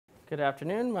Good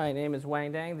afternoon. My name is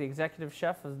Quang Dang, the executive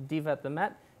chef of Diva at the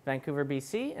Met, Vancouver,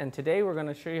 BC, and today we're going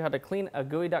to show you how to clean a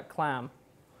Geoduck clam.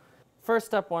 First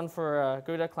step one for a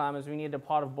Geoduck clam is we need a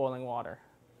pot of boiling water.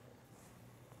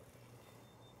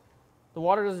 The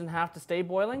water doesn't have to stay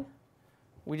boiling.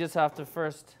 We just have to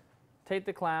first take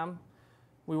the clam.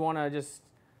 We want to just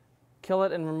kill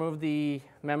it and remove the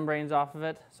membranes off of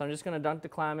it. So I'm just going to dunk the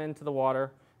clam into the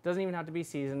water. It doesn't even have to be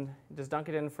seasoned. Just dunk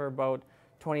it in for about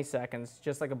 20 seconds,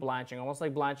 just like a blanching, almost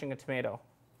like blanching a tomato.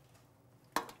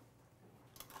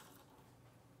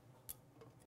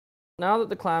 Now that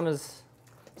the clam is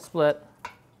split,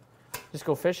 just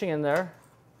go fishing in there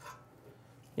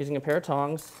using a pair of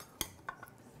tongs.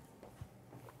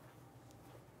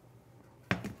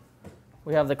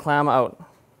 We have the clam out.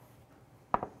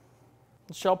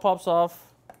 The shell pops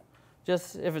off.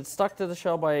 Just if it's stuck to the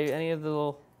shell by any of the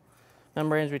little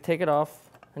membranes, we take it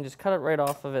off and just cut it right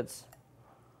off of its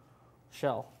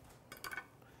shell.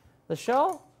 The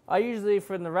shell, I usually,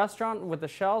 for in the restaurant with the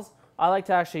shells, I like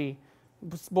to actually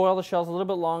boil the shells a little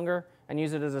bit longer and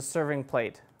use it as a serving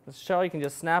plate. The shell, you can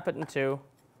just snap it in two.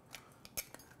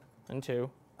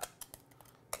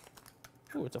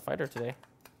 Ooh, it's a fighter today.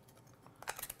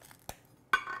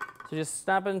 So just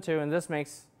snap it in two, and this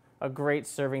makes a great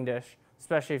serving dish,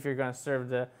 especially if you're going to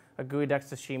serve a Geoduck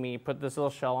sashimi. You put this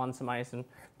little shell on some ice and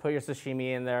put your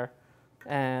sashimi in there,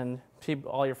 and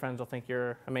all your friends will think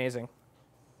you're amazing.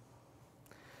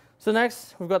 So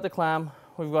next, we've got the clam.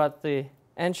 We've got the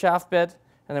end shaft bit,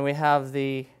 and then we have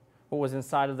what was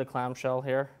inside of the clam shell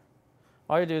here.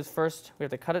 All you do is first, we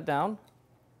have to cut it down,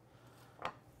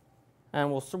 and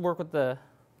we'll work with the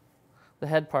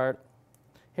head part.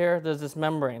 Here, there's this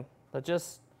membrane that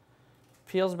just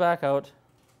peels back out.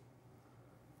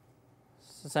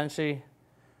 It's essentially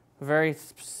very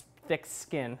thick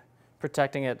skin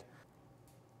protecting it.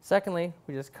 Secondly,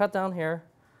 we just cut down here.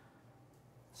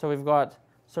 So we've got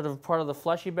sort of part of the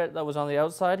fleshy bit that was on the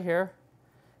outside here.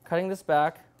 Cutting this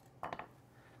back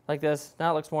like this. Now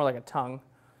it looks more like a tongue.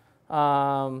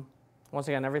 Once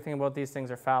again, everything about these things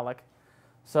are phallic.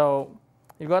 So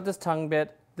you've got this tongue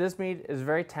bit. This meat is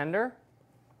very tender.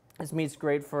 This meat's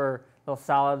great for little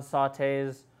salads,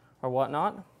 sautés, or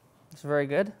whatnot. It's very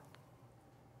good.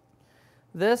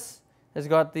 This has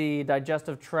got the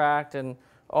digestive tract and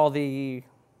all the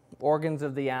organs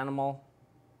of the animal.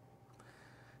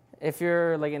 If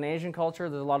you're like in Asian culture,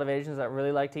 there's a lot of Asians that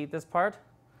really like to eat this part.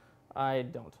 I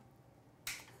don't.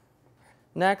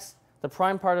 Next, the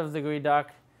prime part of the Geoduck,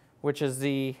 which is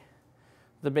the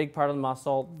big part of the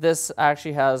muscle. This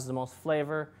actually has the most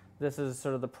flavor. This is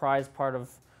sort of the prized part of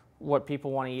what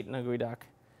people want to eat in a Geoduck.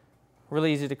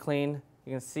 Really easy to clean.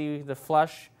 You can see the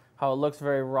flesh, how it looks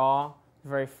very raw,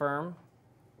 very firm.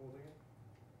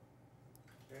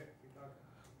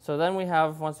 So then we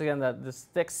have, once again, this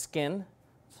thick skin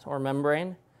or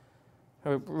membrane.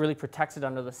 It really protects it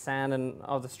under the sand and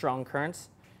all the strong currents.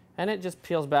 And it just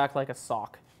peels back like a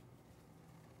sock.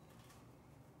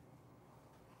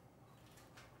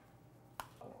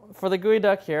 For the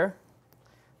Geoduck here,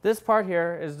 this part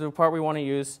here is the part we want to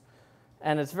use.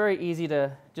 And it's very easy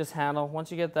to just handle. Once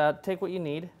you get that, take what you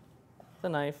need, the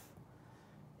knife.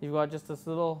 You've got just this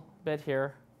little bit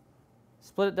here.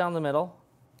 Split it down the middle.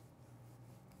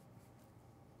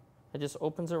 It just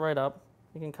opens it right up.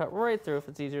 You can cut right through if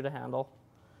it's easier to handle.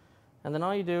 And then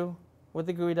all you do with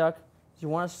the Geoduck is you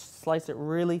want to slice it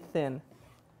really thin.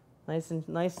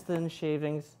 Nice thin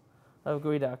shavings of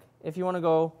Geoduck. If you want to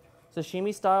go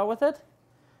sashimi style with it,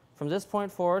 from this point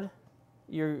forward,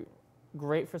 you're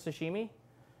great for sashimi.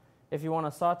 If you want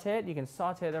to saute it, you can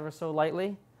saute it ever so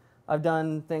lightly. I've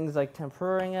done things like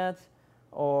tempuraing it,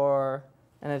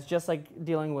 and it's just like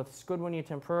dealing with squid when you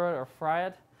tempura it or fry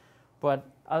it. But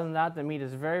other than that, the meat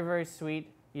is very, very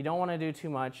sweet. You don't want to do too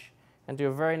much, and do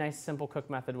a very nice simple cook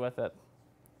method with it.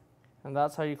 And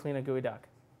that's how you clean a Geoduck.